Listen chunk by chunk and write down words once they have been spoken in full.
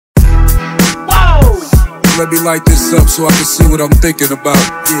let me light this up so I can see what I'm thinking about.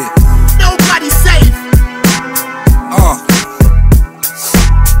 Yeah. Nobody's safe.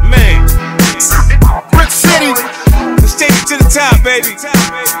 Man. Brick City. Let's take it to the top, baby.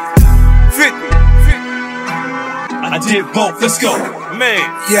 50. I did both, let's go. Man.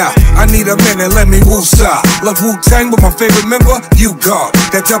 Yeah, I need a minute, let me woo-saw. Love Wu-Tang with my favorite member, you God.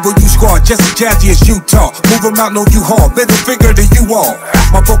 That W squad, just as jazzy as Utah. Move them out, no you hard, middle finger to you all.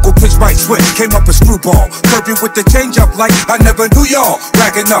 My vocal pitch right switch, came up a screwball. Curve you with the change up like I never knew y'all.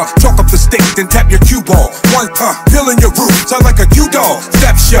 Racking up, chalk up the stick, then tap your cue ball. One peeling your roof, sound like a Q-dog.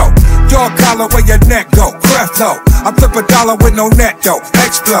 Step show, dog collar where your neck go. Craft low, I flip a dollar with no net though.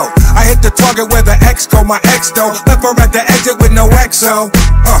 Explode, I hit the target where the X go. My X though, left her at the exit with no XO.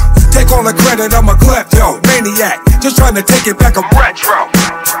 Take all the credit, I'm a klepto, maniac, just trying to take it back a retro.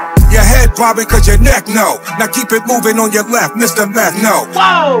 Your head bobbing cause your neck no. Now keep it moving on your left, Mr. Meth, no.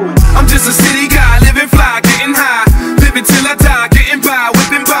 Whoa! I'm just a city guy, living fly, getting high. Living till I die, getting by,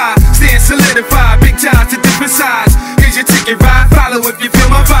 whipping by. Staying solidified, big ties to different sides. Here's your ticket ride, follow if you feel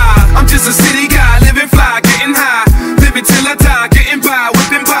my vibe. I'm just a city guy, living fly, getting high. Living till I die, getting by,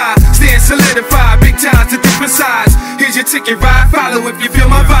 whipping by. Staying solidified, big ties to different sides. Here's your ticket ride, follow if you feel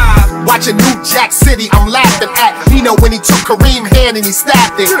my vibe. Watching New Jack City, I'm laughing at Nino when he took C.R.E.A.M hand and he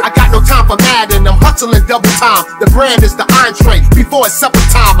stabbed it. I got no time for Madden, I'm hustling double time. The brand is the entree, before it's supper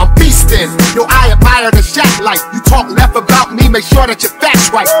time, I'm feasting. Yo, I admire the shack life. You talk left about me, make sure that your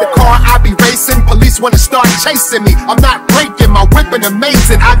facts right. The car I be racing, police wanna start chasing me. I'm not breaking, my whipping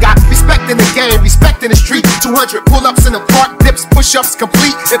amazing. I got respect in the game, respect in the street. 200 pull-ups in the park, dips, push-ups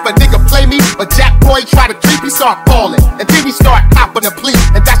complete. If a nigga play me, a jack boy try to creep, he start falling. And then he start popping a plea,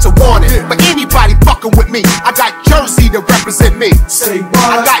 and that's a warning. But anybody fucking with me, I got Jersey to represent me. Say what?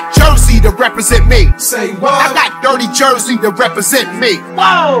 I got Jersey to represent me. Say what? I got dirty Jersey to represent me.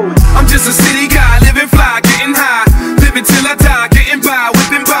 Whoa! I'm just a city guy, living fly, getting high. Living till I die, getting by,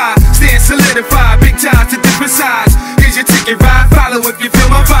 whipping by. Staying solidified, big ties to different sides. Here's your ticket ride, follow if you feel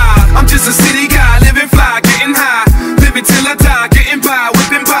my vibe. I'm just a city guy, living fly, getting high. Living till I die, getting by,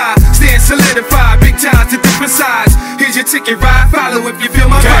 whipping by. Staying solidified, big ties to different sides. Here's your ticket ride, follow if you feel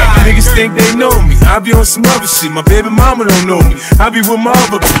my vibe. Niggas think they know me, I be on some other shit. My baby mama don't know me, I be with my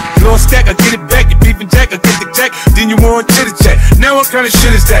other lost stack, I get it back. You beef and jack, I get the jack. Then you want chitter chat. Now what kind of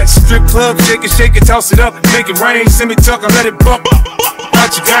shit is that? Strip club, shake it, toss it up, make it rain. Send me talk, I let it bump.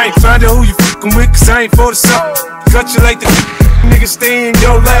 Out your guy, find out who you fucking with, cause I ain't for the suck. Cut you like the niggas stay in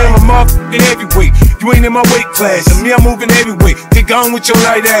your lane. I'm motherfucking heavyweight, you ain't in my weight class. And me, I'm moving heavyweight, get on with your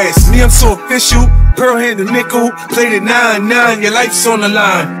light ass. Me, I'm so official, pearl handle nickel. Played it 9-9, your life's on the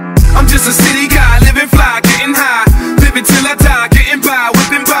line. I'm just a city guy, living fly, getting high. Living till I die, getting by,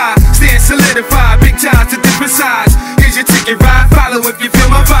 whipping by. Staying solidified, big ties to different sides. Here's your ticket ride, follow if you feel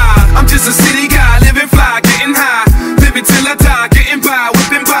my vibe. I'm just a city guy, living fly, getting high. Living till I die, getting by,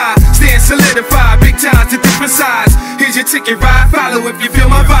 whipping by. Staying solidified, big ties to different sides. Here's your ticket ride, follow if you feel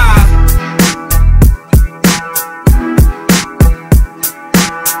my vibe.